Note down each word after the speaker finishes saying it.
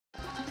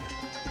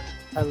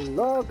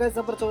Hello guys,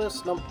 আবার চলে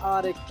আসলাম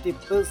আর একটি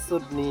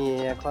এপিসোড নিয়ে।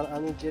 এখন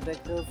আমি যেটা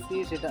খেলছি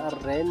সেটা আর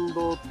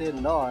রেইনবোতে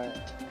নয়,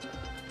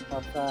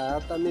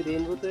 অর্থাৎ আমি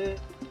রেইনবোতে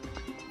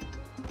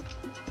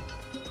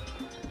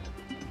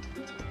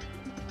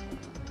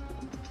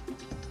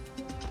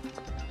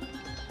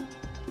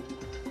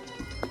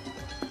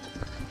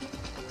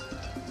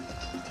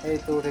এই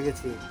তো উঠে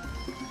গেছি।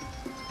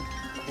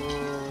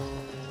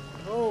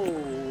 ও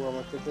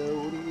আমাকে তো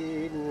উড়িয়ে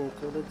নিয়ে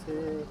চলেছে।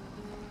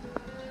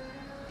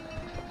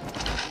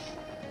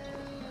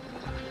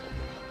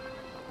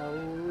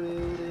 আমি উড়ে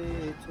উড়ে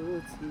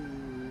চলছি,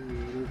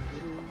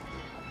 উড়ে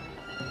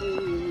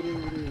উড়ে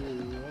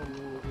আমি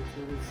উড়ে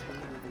চলেছি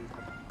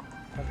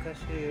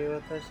আকাশে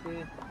বাতাসে,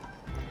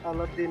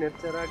 আলাদিনের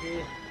চেরাগে।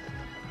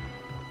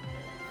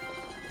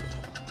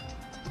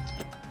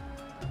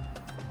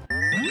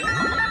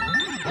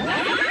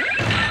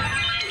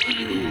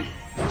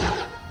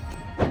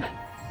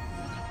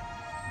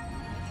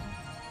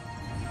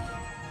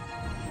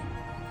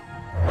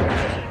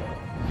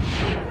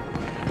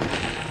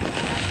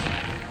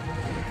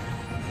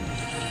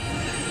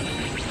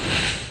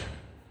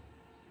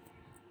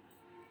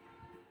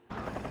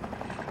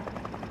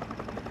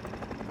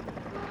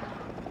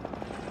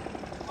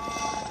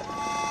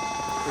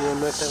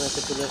 অন্য একটা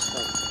ম্যাচে চলে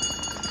আসলাম।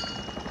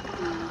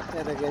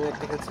 এর আগে আমি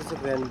একটা খেলছি হচ্ছে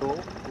রেনবো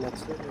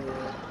ম্যাচে।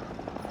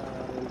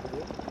 রেনবো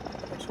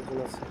 100 জন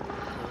আছে,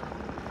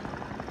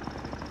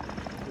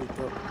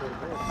 ড্রপ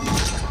করবো।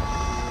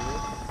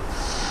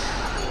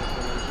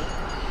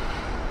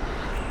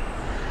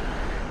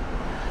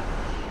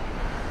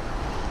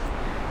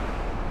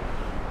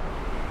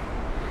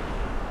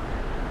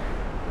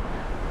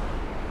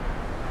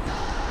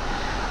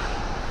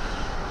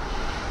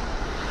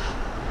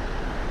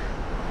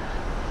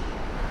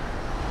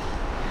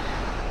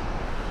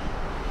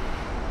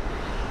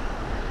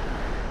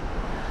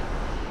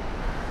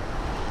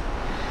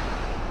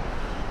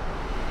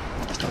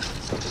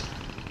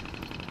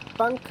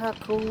 पंखा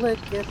खुले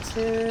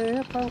গেছে,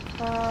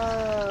 पंखा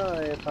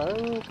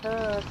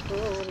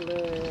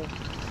खुले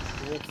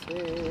গেছে।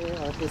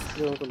 আমাকে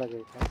স্কুলের মতো লাগে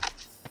এটা,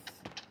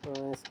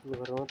 স্কুল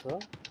ঘরের মতো।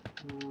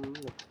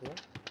 ওকে,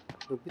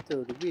 ঢুকবি তো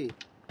ঢুকবি।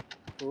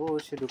 ও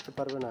সে ঢুকতে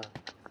পারবে না।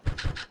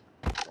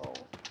 ও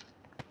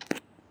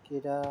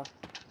কিরা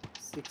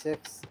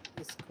 6x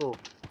স্কোপ।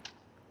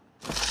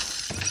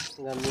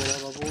 গান নিয়ে নাও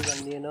বাবু, গান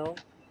নিয়ে নাও।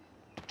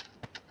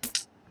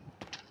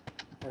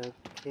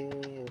 ওকে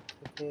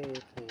ওকে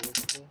ওকে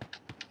ওকে।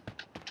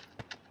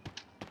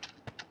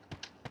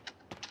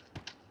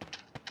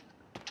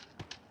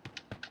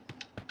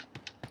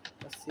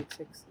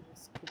 6x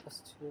স্কোপ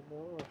ছিল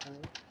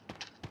ওখানে।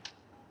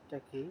 এটা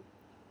কি?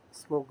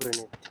 Smoke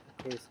grenade.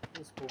 ওকে,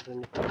 স্মোক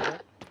গ্রেনেড।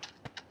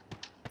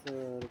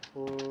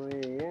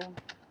 তারপরে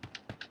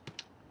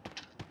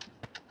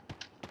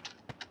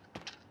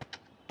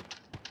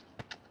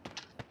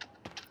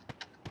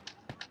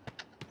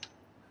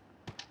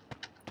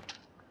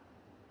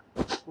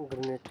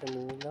গ্রেনেডটা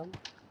নিয়ে নিলাম।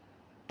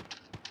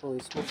 ও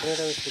স্মোক গ্রেনেড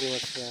আমি শুরু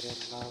করছি। আরে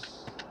আল্লাহ।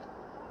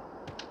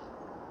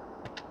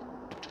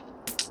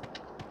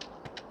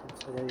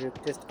 আচ্ছা, যাই হোক,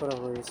 টেস্ট করা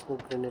হয় স্মোক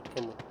গ্রেনেড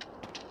কেমন।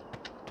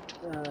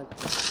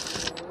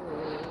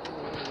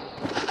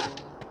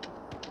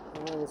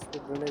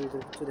 স্মোক গ্রেনেডের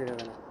ভিতরে কিছু দেখা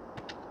যায় না,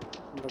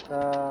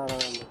 অন্ধকার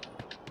আর অন্ধকার।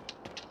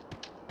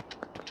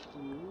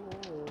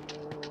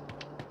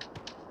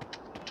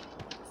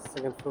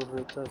 সেকেন্ড ফ্লোর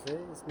হইতে আছে।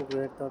 স্মোক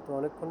গ্রেনেড তো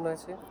অনেকক্ষণ না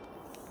আছে,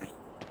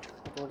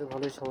 মোটামুটি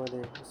ভালোই সময়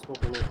দেয় স্মোক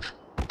গ্রেনেড।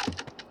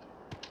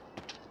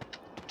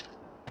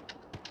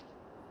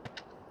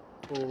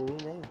 এনিমি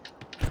নাই।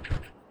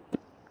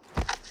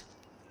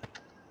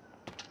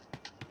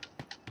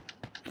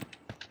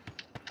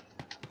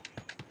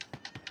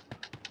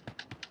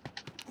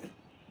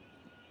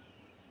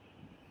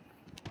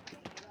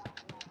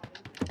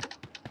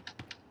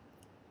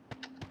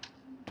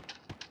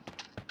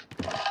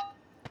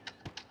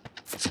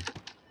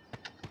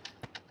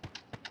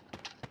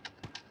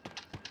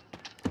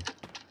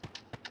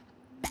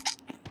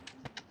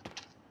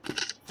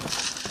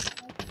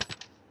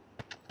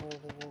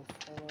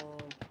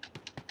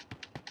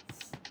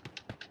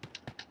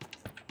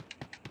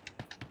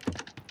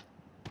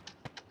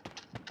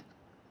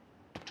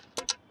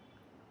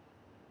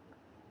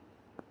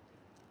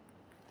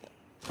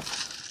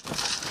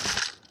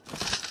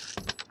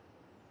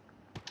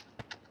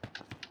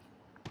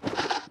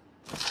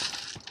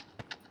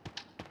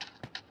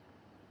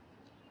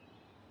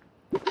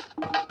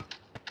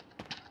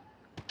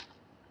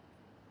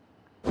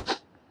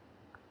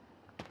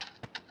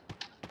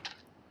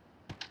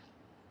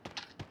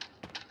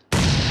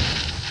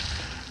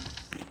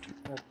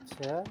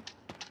 আচ্ছা,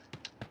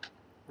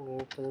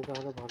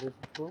 তাহলে ভালোই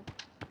ফুটবো।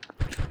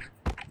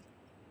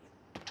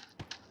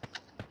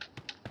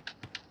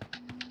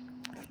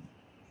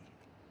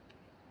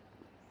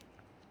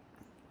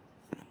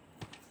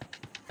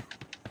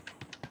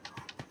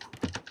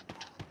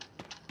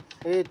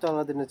 এই তো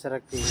আমাদের নেচে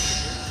রাখতে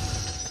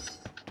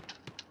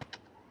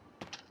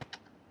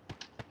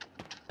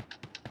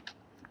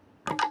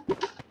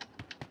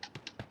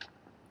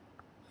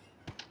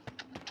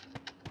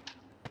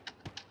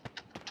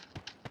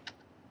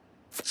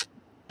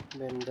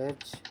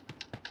ব্যান্ডেজ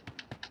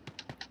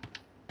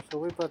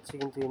সবই পাচ্ছি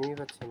কিন্তু এনিমি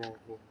পাচ্ছি না আর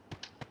কি।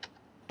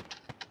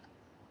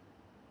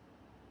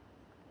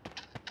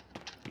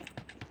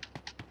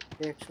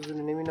 একশো জন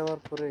এনিমি নেওয়ার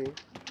পরে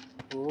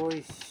ওই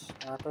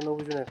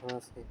 98 জন এখন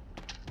আছে।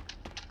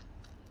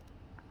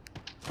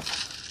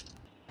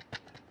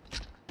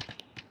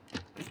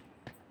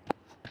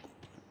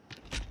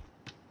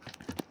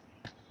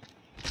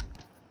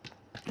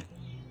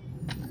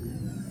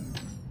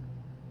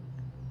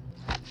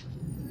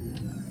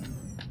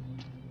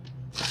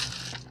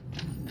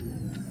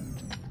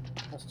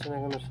 আসছে না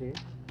কেন সে?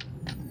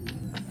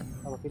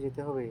 আমাকে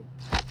যেতে হবে।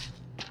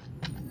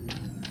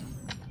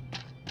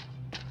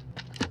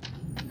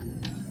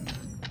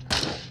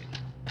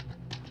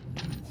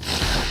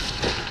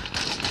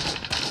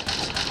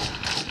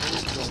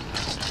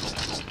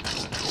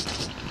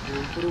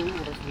 উপরে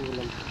ওটা শুরু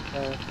করলাম।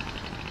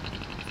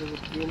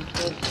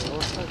 গেমটা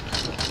ব্যবস্থা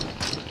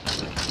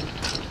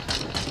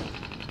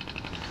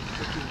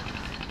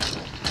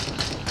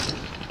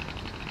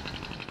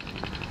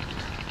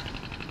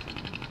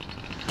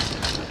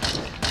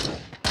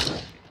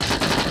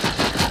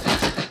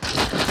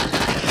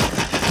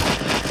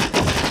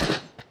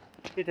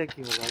এটা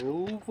কি হলো? আমি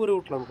উপরে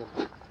উঠলাম কেন?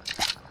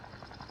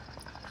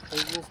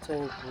 এই জিনিসটা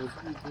আমি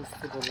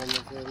বুঝতে পারলাম না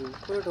যে আমি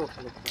উপরেটা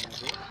উঠলাম কেন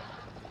আগে।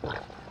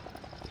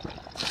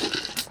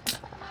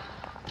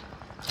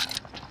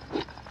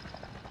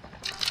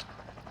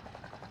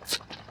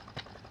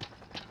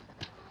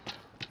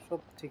 সব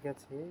ঠিক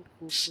আছে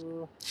কিন্তু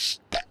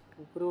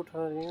উপরে ওঠা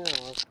নিয়ে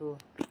আমার একটু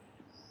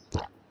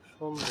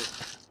সন্দেহ।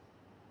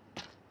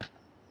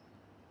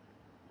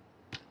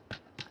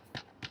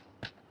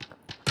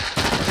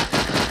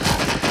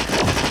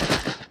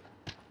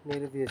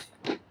 মেরে দিয়েছি।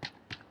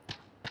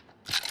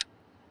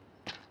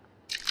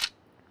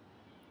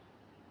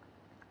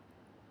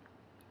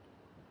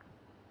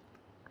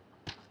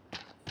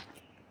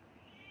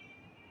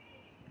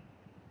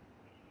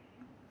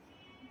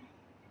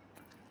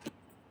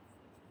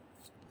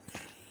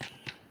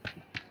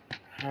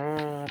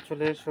 হ্যাঁ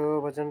চলে এসো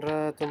বাজানরা,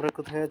 তোমরা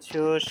কোথায়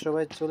আছো?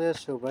 সবাই চলে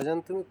এসো। বাজান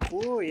তুমি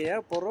কই?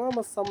 পড়ো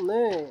আমার সামনে।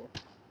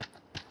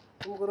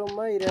 তোমার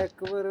মাইরা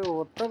একেবারে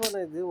হত্যা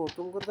বানাই দেবো।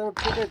 তোমার তো আমি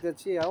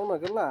ঠেকাইতেছি, আও না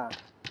গেলা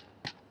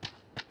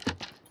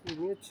কি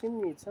নিয়ে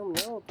চিনি সামনে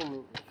আও তুমি।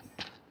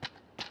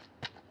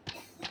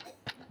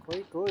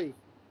 কই কই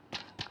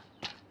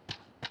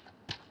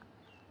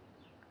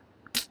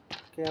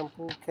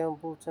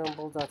ক্যাম্পু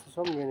চ্যাম্পু যাচ্ছে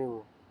সব নিয়ে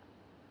নেবো।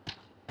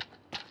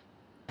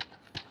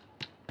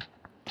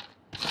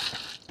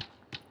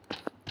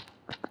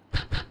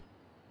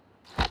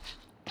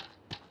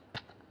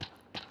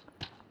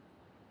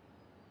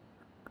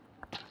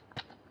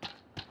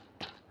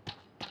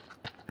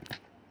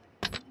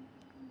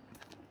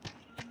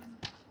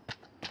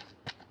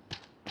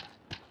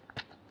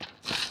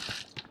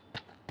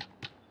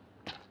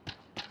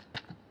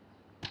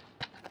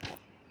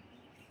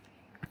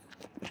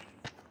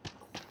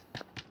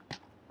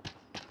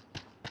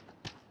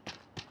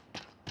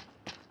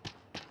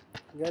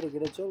 গাড়ি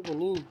গেলে চলবো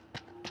নি?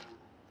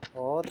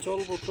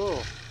 চলবো তো।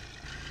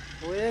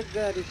 ও এক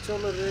গাড়ি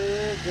চলো রে,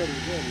 গাড়ি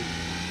গাড়ি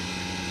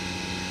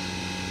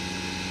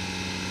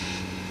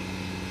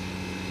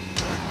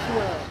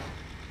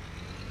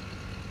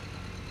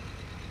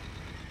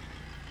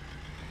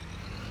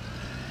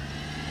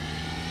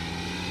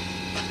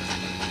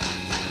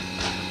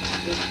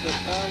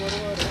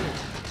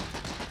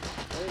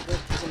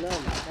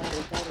নাম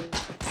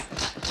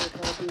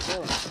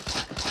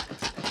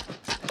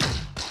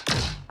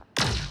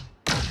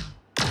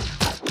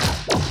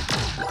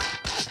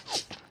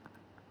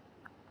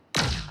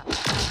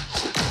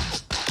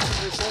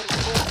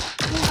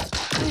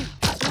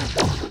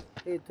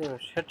এই তো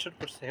হেডশট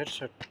করছে,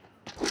 হেডশট।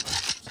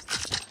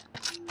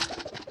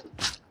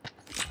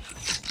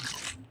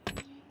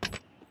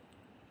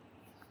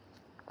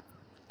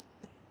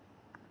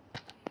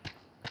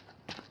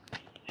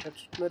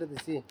 হেডশট মেরে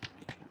দিছি।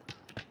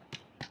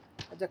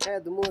 আচ্ছা খাই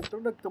দেবো একটু,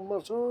 তোমার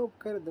সব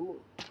খাই দেবো।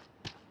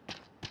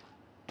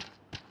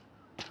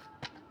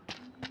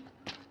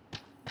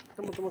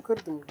 তোমার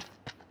করে দেবো।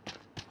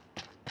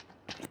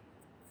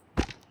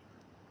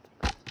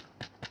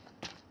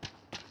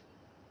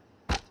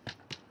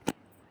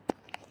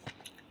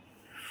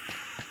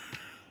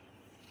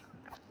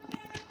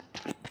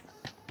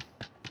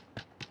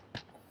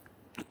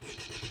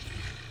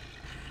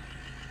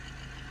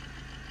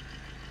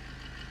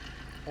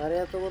 আরে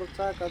এত বড়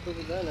চাকা তো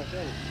দেয় না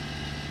কেন?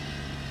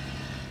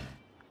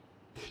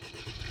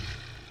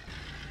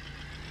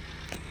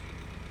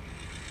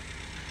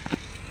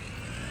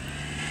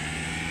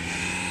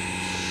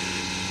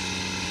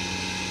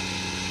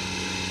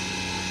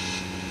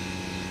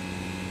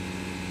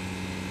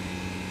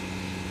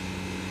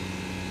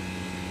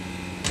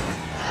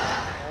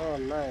 Oh,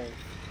 nice.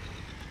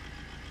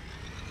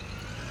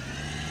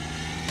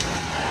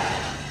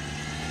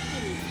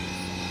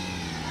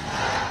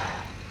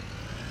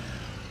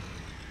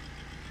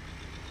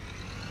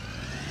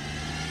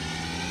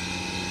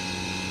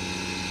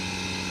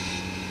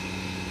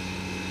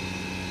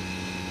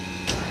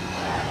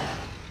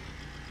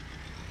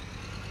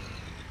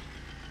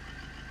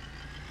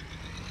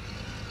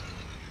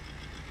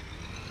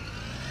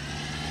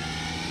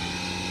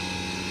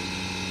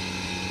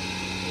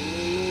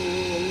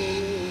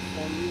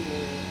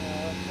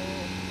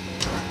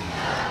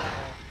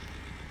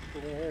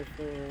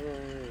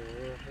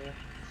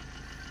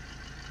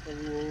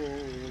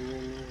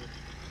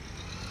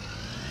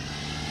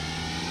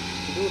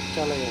 दूध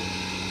चालाyan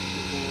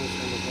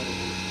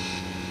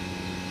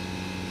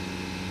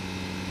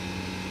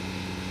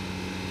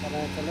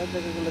चला चला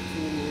जगगुला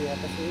चिनी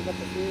आकाशे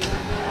बाताशे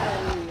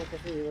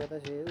आकाशे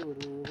बाताशे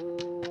उड़ू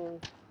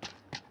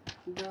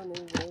জানি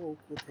জানি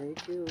কোথায়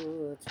কেউ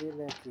আছে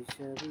নাকি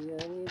সবই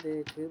আমি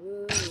দেখবো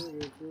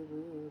দেখবো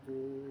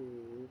রে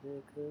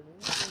দেখবো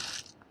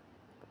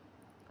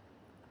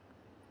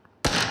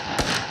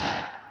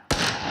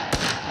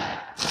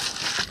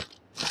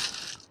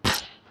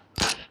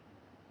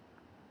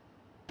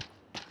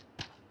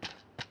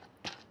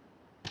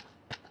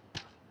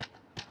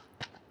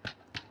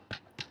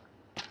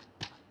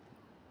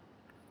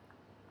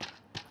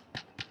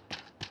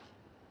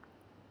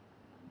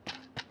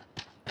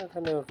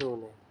এখানেও কেউ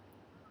নেই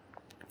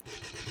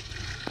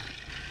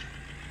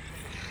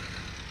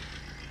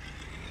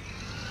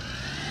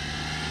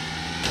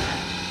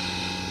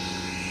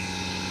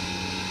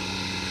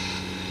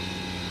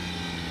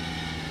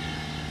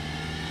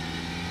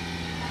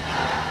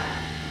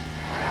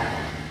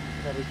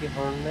গাড়ি কি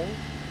হর্ন নেই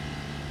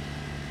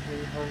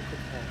এই হর্ন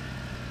কোথায়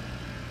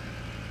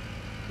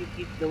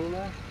টিকিট দেবো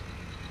না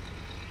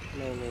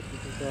नहीं नहीं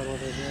টিকিট তো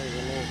আমাদের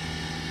জায়গা নেই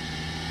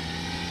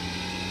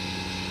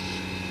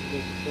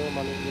দেখি তো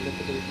মানুষগুলো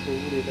তো একটু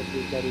উড়ে যাচ্ছে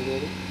গাড়ি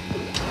গাড়ি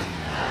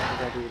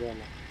গাড়ি উড়ে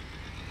না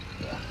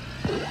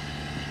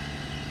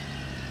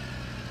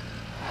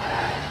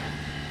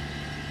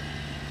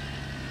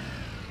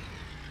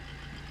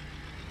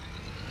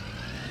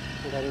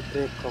গাড়ি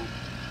ব্রেক কম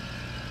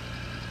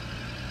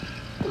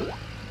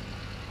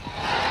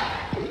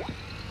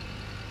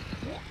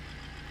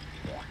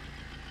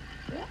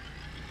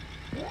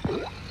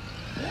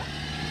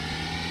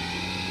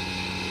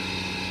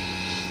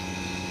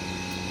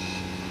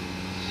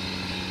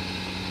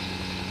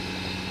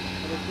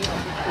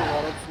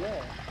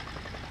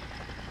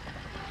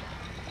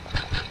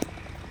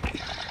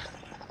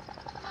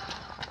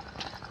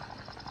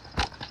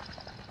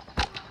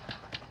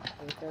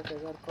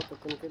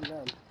কতক্ষণ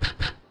করলাম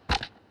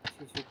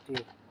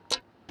 66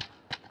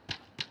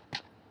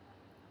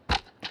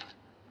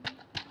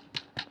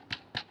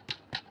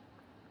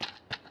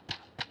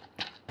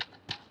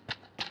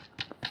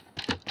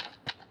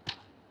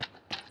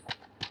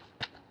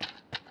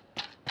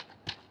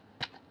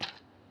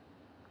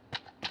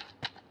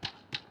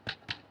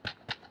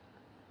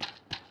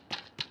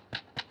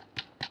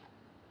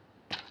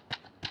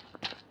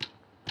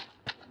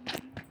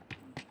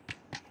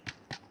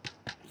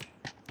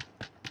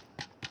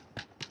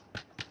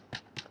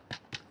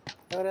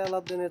 अरे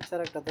अलादीনের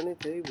চারাটা তো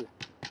নিতে হইব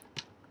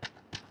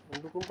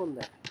কোন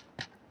দেয়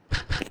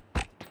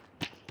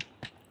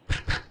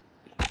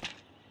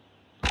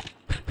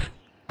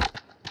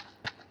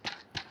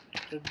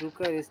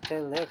ঢুকার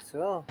স্টাইল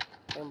দেখছো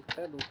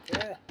ক্যাম্পটা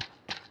ঢুকে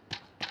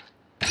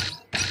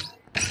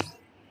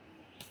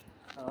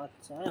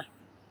আচ্ছা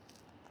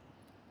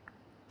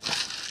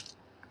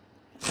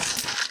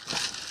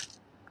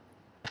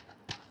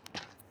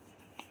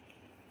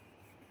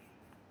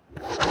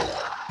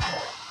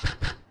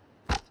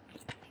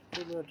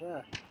এটা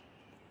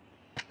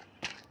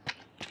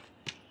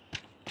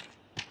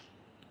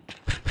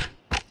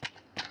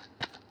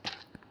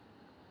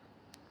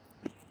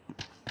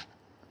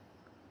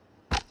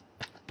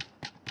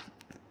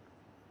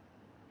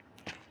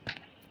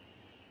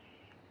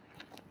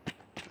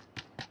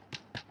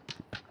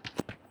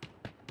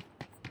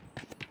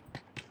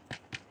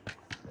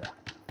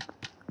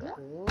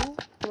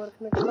তোমার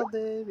এখানে খেলা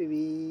দে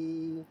বেবি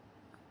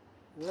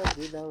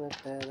দিলাম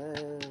একটা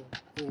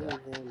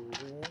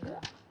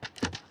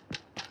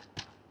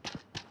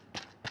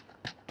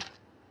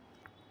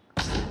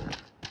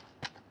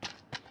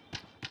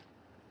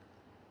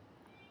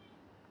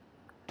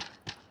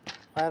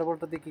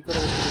ফায়ারবলটা দিয়ে কি করে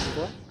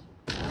তো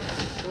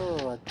ও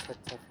আচ্ছা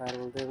আচ্ছা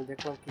ফায়ারবল দিয়ে আমি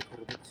দেখলাম কি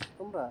করে দিচ্ছি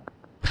তোমরা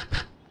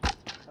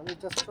আমি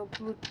জাস্ট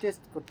সবগুলো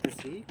টেস্ট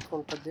করতেছি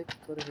কোনটা দিয়ে কি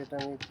করে সেটা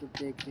আমি একটু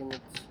দেখে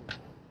নিচ্ছি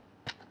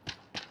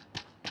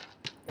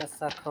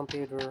আচ্ছা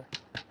কম্পিউটার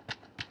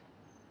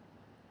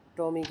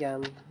টমি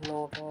গান নো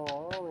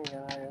টমি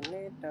গান আই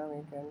নিড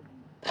টমি গান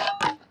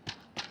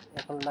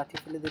এখন লাঠি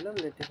ফেলে দিলাম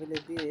লাঠি ফেলে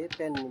দিয়ে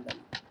পেন নিলাম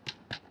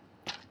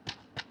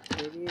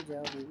বেরিয়ে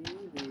যাও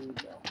বেরিয়ে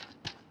যাও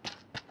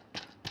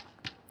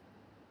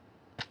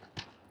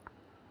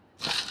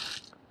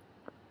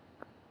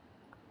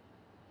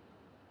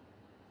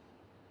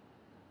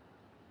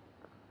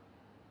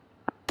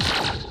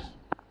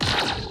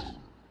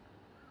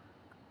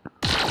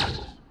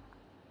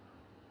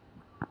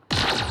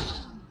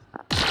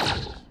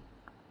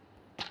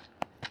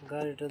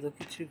গাড়িটা তো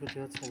কিছুই ক্ষতি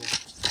হচ্ছে না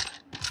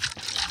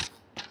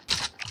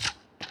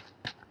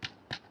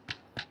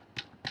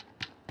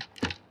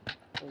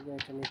ওই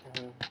গাড়িটা নিতে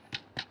হবে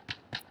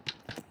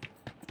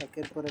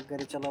একের পর এক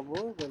গাড়ি চালাবো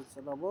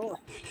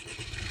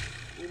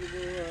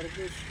আর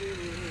বেশি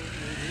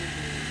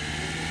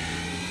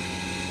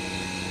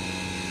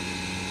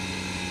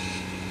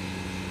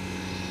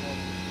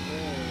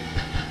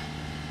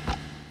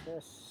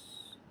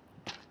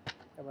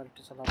এবার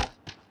একটু চালাবো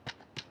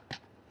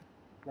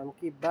নাম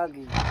কি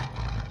বাগি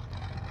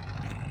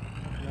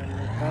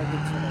গাড়ি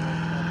ছিল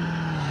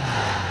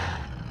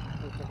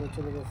ওটাকে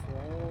চলে গেছে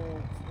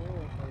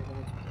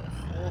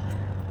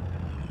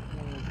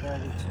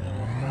গাড়ি ছিল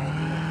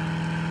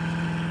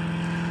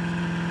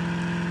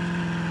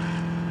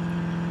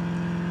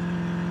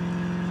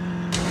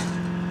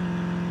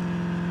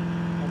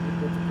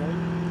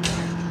গাড়ি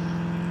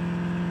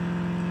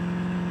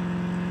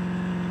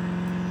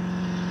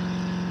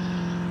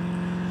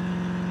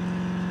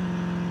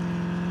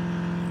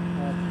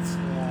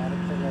আচ্ছা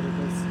আরেকটা গাড়ি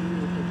পাইছি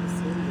এটা কি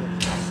সেম গাড়ি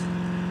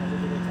আমি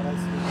যেটা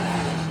চালাইছি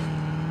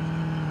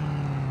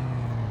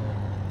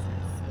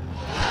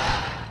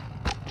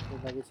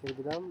গাড়ি ছেড়ে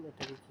দিলাম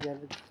এটাকে কি আর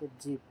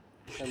জিপ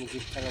আমি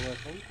জিপ চালাবো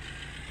এখন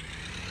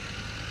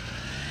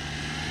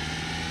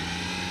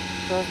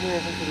আমি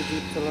এখন শুধু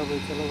জিপ চালাবো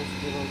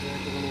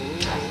যেহেতু কোনো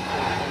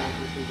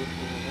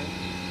করতে হবে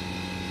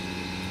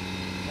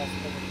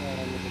রাস্তা কোথায়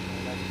আরামে যেতে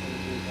হবে রাস্তায়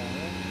যেতে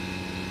হবে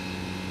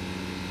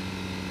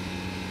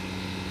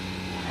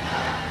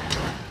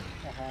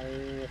আরে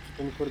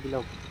অ্যাক্সিডেন্ট করে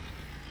দিলাম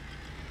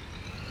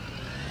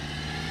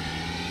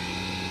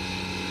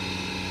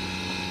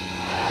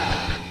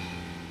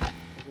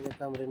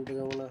দেখলাম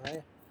রেনবো মনে হয়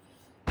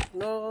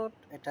নট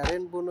এটা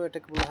রেনবো নয়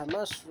এটাকে বলা হয়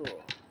মাশরুম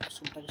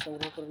মাশরুমটাকে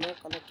সংগ্রহ করে নাও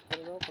কালেক্ট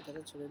করে নাও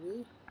কোথায় ছেড়ে দিই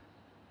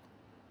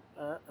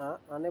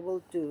আনএবল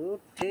টু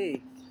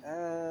ঠিক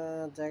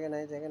জায়গা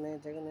নাই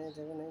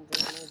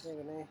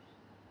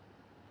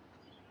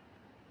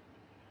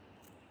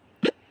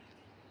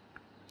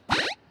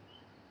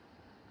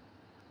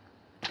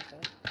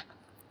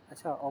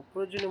আচ্ছা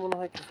অপ্রয়োজনীয় মনে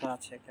হয় কিছু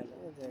আছে এখানে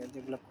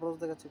যেগুলো ক্রস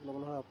দেখাচ্ছে এগুলো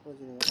মনে হয়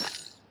অপ্রয়োজনীয়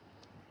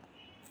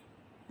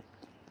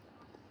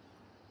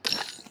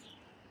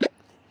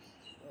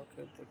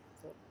ওকে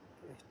দেখতে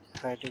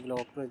রাইট এগুলো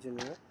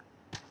অপ্রয়োজনীয়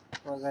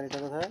আমার গাড়িটা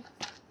কোথায়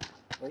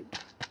ওই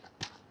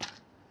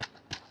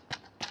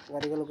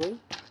গাড়িগুলো কই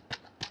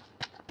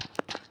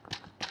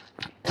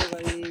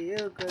গাড়ি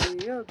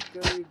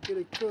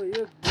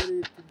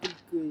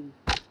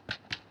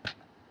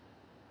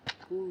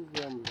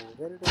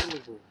গাড়িটা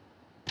কই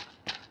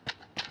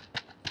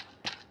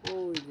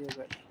ওই যে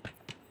গাড়ি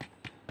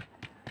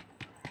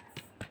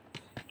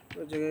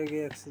ওই জায়গায়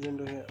গিয়ে অ্যাক্সিডেন্ট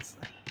হয়ে আছে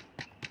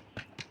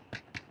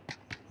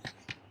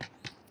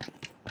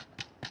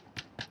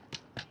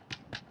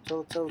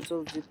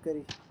চল জিপ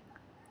গাড়ি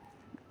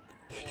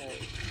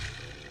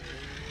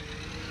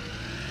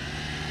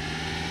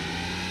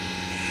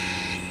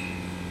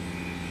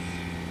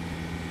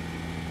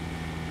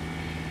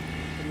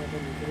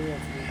ভিতরেই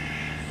আছে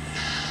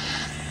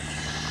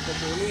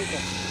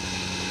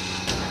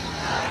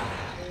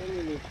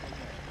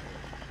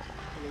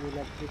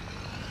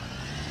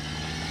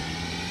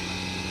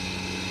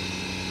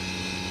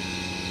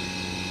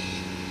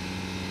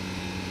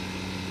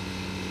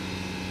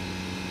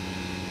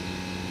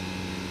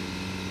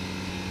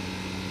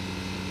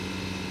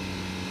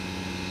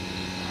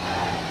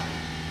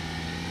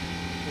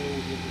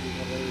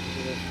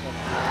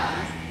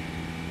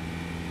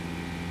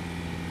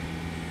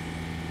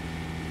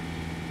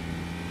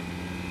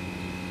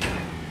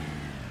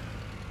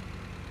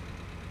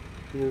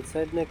Hill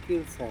side na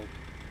kill side.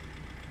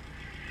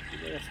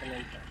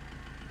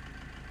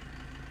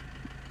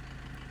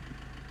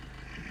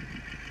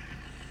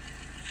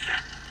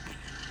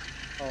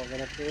 Oh,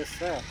 gonna press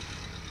that.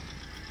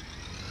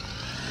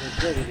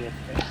 Very good.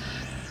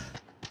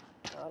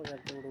 I'll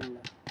get the room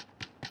now.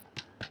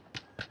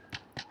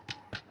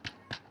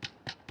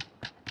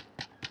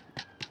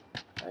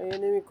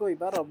 Enemy koi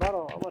baro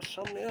আমার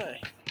সামনে আয়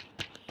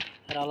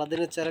আর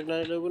আলাদিনের চারাক না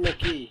লইব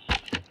নাকি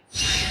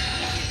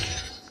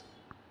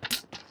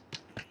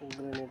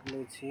গ্রেনেড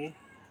লইছি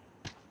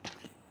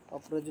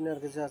অপ্রয়োজনীয় আর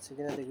কিছু আছে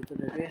কিনা দেখি তো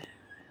দেখে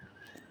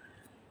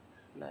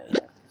নাই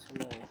আর কিছু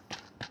নাই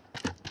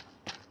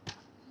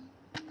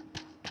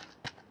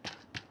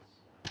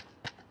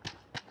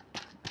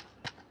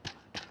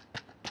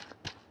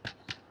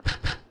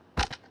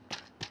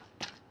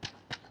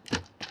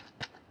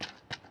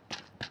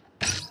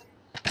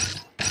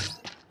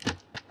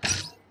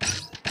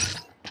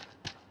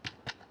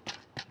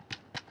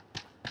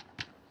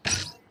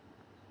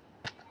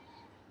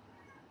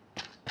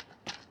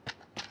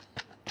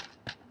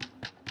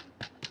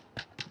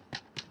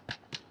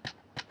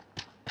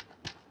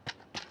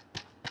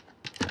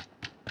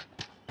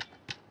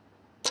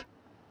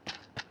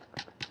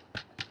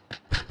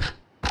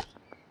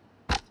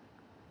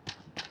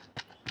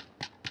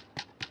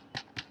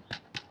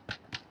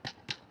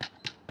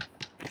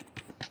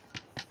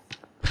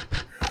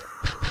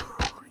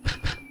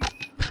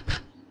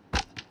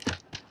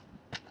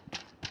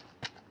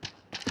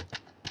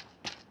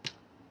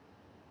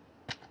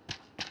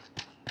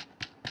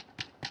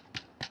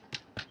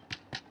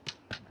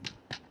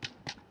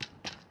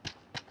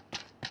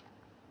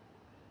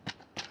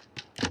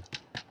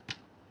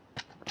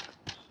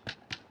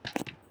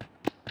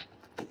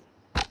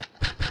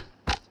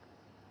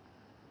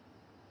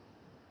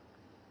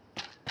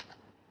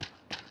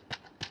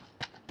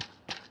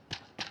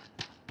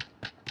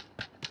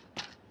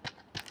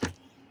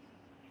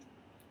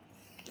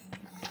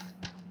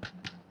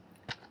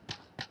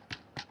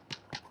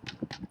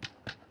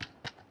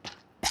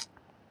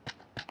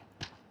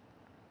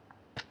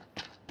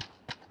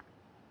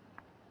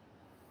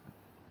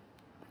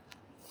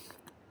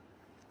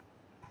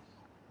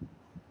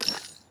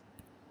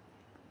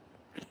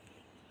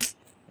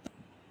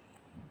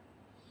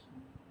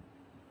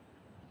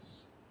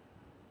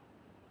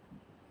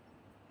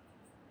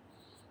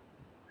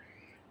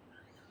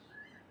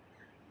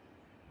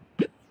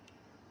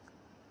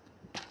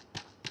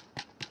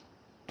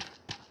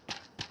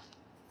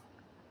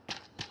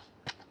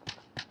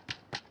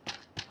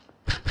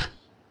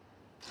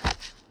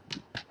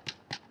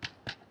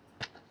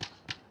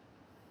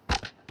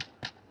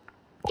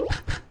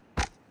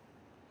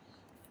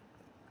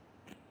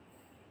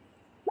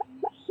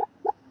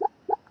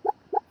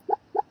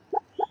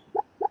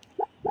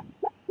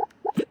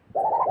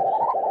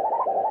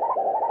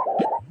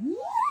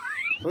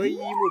ওই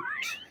মুট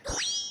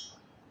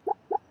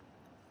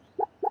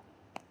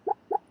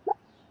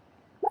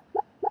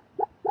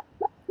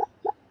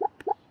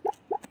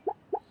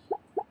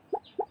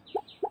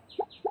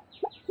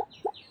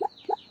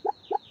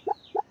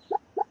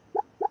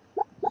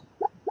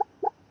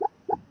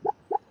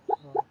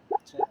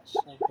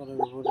সকলের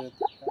উপরে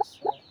আছে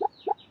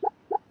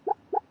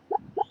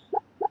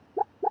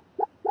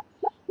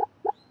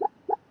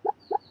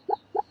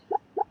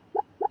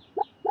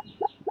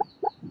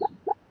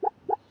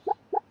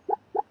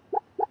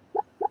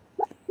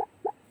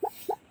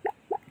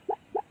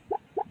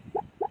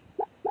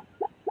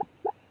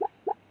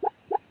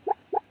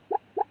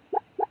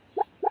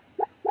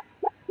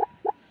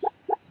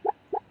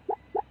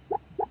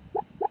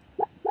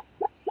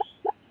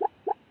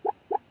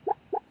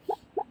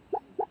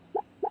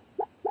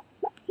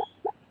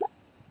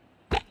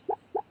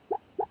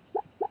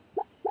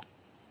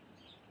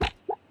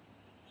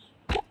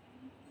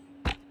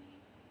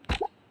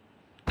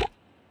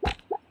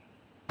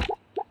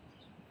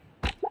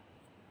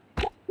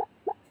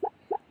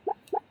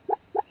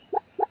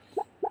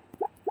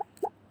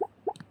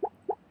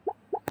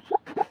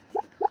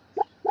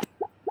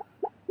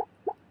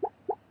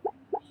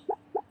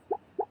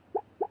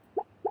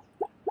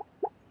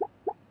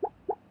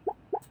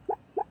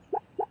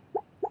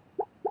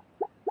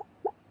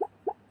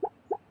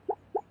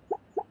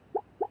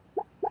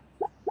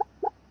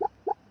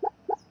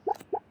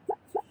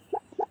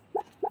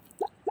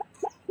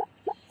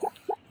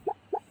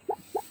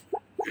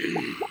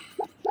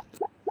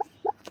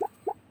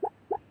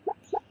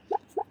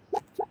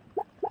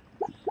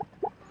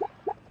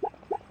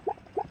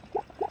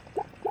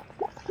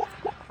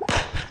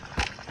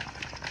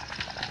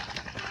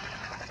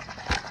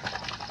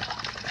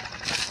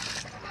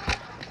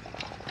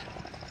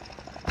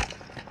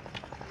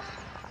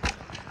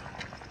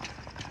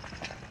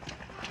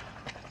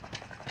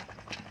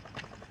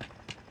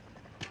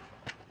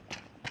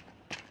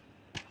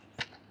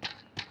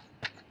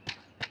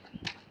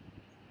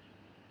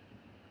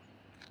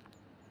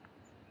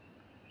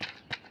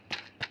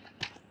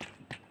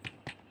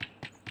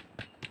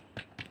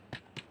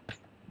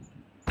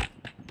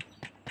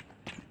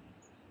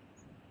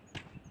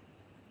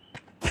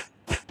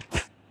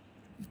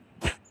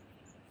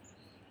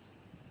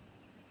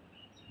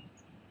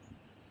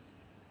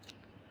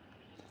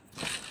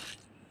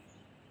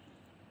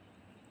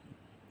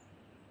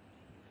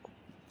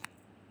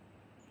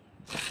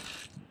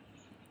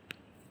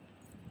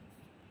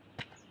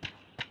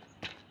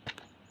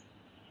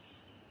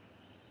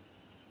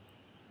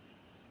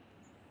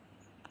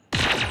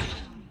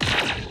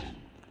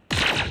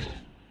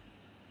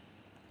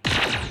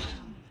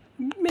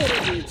মেরে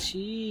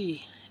দিয়েছি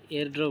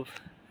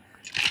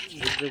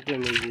এয়ারড্রপটা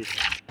মেরে দিয়েছি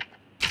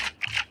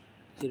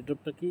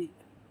এয়ারড্রপটা কি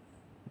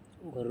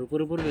ঘরের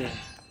উপরে পড়বে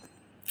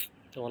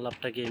তোমার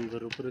লাভটা কি আমি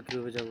ঘরের উপরে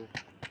কীভাবে যাবো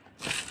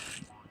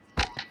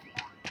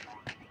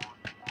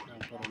না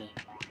পরে নেই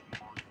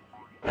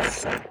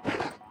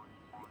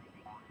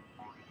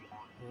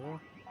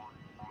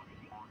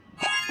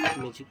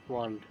ম্যাজিক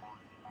ওয়ান্ড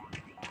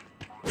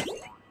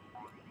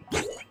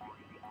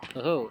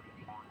ওহো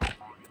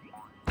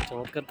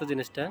চমৎকার তো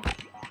জিনিসটা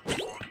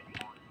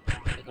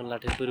এখন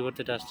লাঠির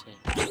পরিবর্তে এটা আসছে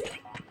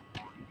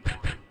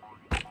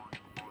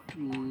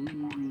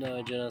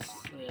 9 জন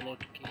আছে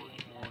নাকি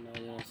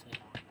 9 জন আছে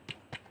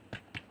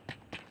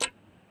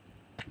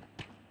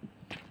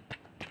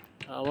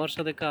আমার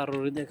সাথে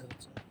কারোরই দেখা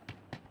হচ্ছে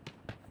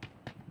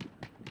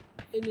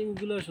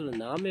এনিমিগুলো আসলে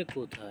নামে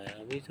কোথায়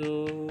আমি তো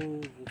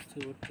বুঝতে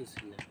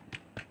পারতেছি না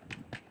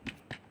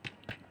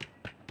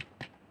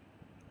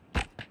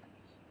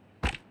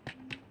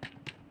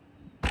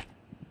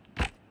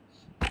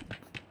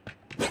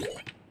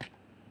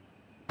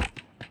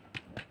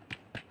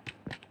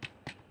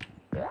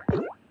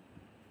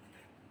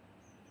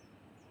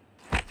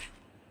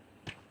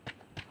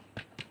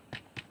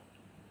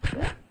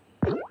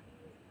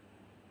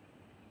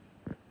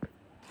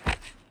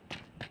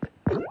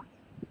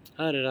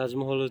আরে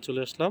রাজমহলে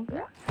চলে আসলাম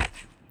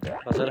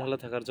বাজার হালে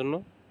থাকার জন্য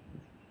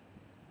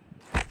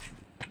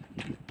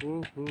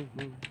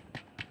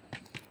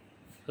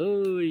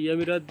ওই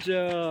আমি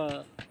রাজা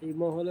এই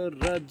মহলের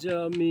রাজা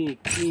আমি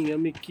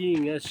কিং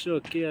আসো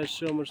কে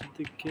আসো আমার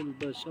সাথে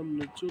খেলবা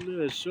সামনে চলে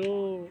আসো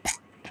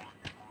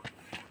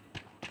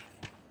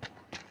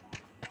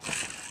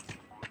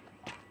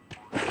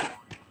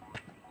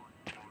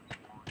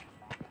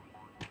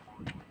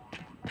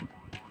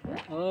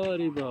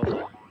আরে বাবা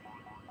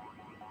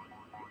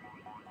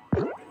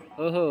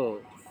ওহো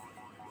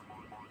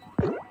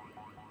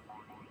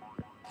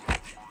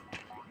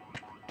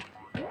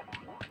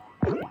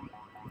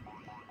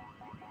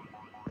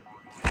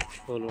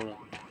হলো না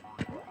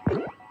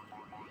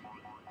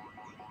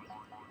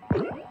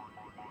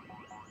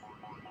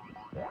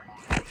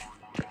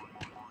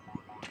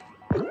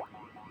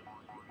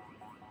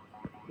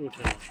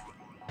উঠে না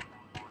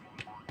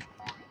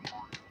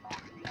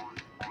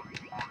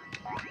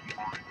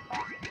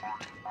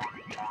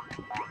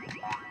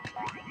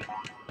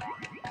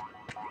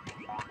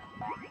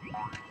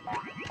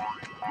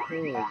ও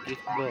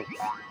গিফট বক্স,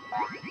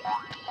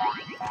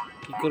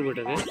 কি করবো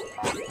এটাকে?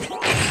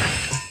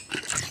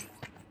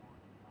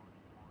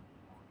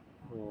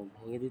 ও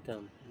ভেঙে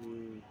দিতাম।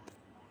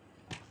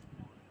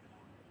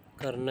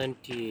 কার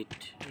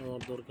 98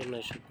 আমার দরকার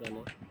নাই সব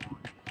গানে।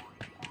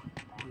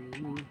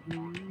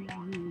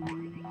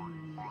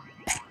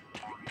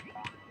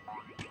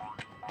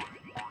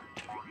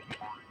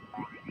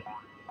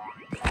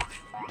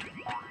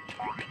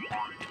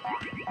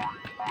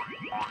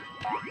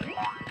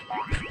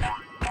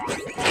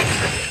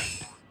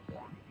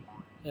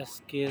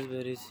 SKS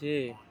বেরিয়েছে।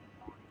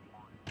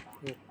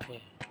 ওকে,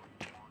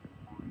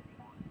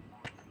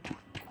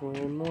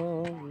 কোনো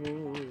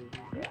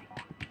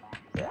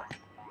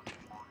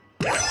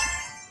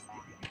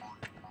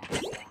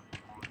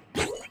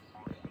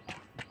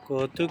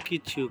কত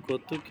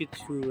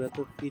কিছু এত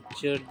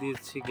পিকচার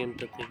দিয়েছি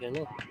গেমটাতে কেন?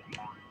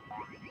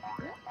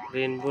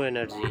 রেনবো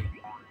এনার্জি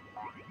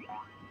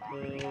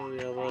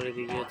আবার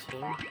এদিকে আছে।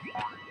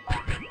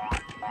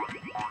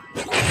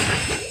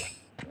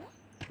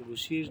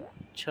 ঘুষির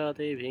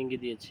ছাদে ভেঙে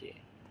দিয়েছে।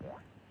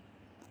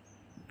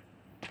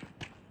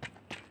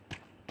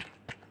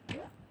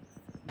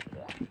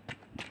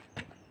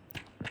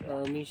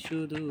 আমি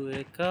শুধু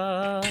একা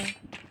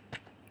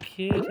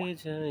খেলে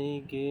যাই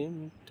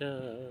গেমটা,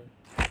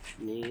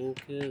 নেই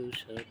কেউ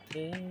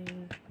সাথে।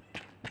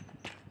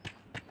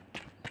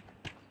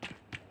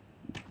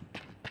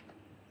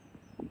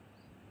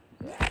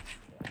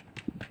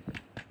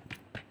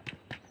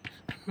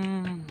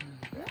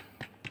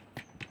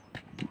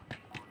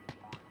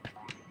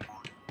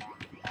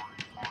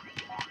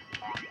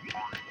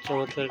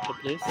 চমৎকার একটা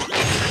প্লেস।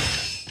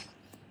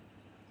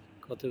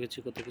 কত কিছু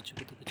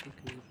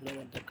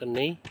আমার দরকার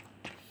নেই।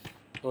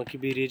 আমাকে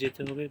বেরিয়ে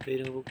যেতে হবে। বের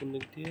হবো কোন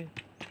দিক দিয়ে?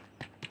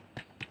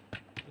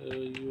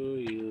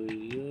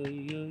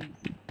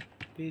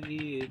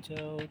 বেরিয়ে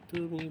যাও,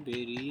 তুমি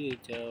বেরিয়ে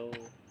যাও।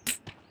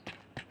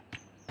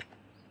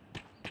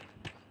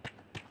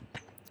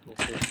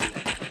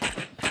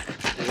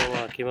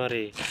 বাবা কে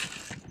মারে?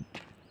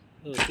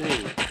 ও তুমি?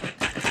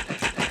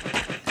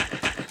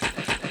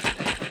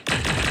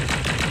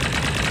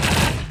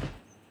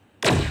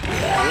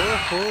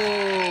 ওহো,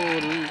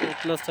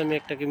 লাস্ট আমি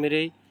একটাকে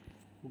মেরেই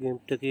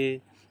গেমটাকে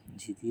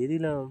জিতিয়ে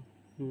দিলাম।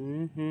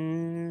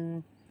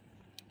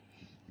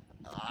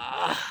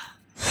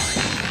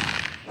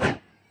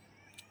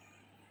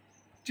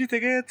 জিতে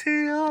গেছি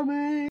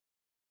আমি।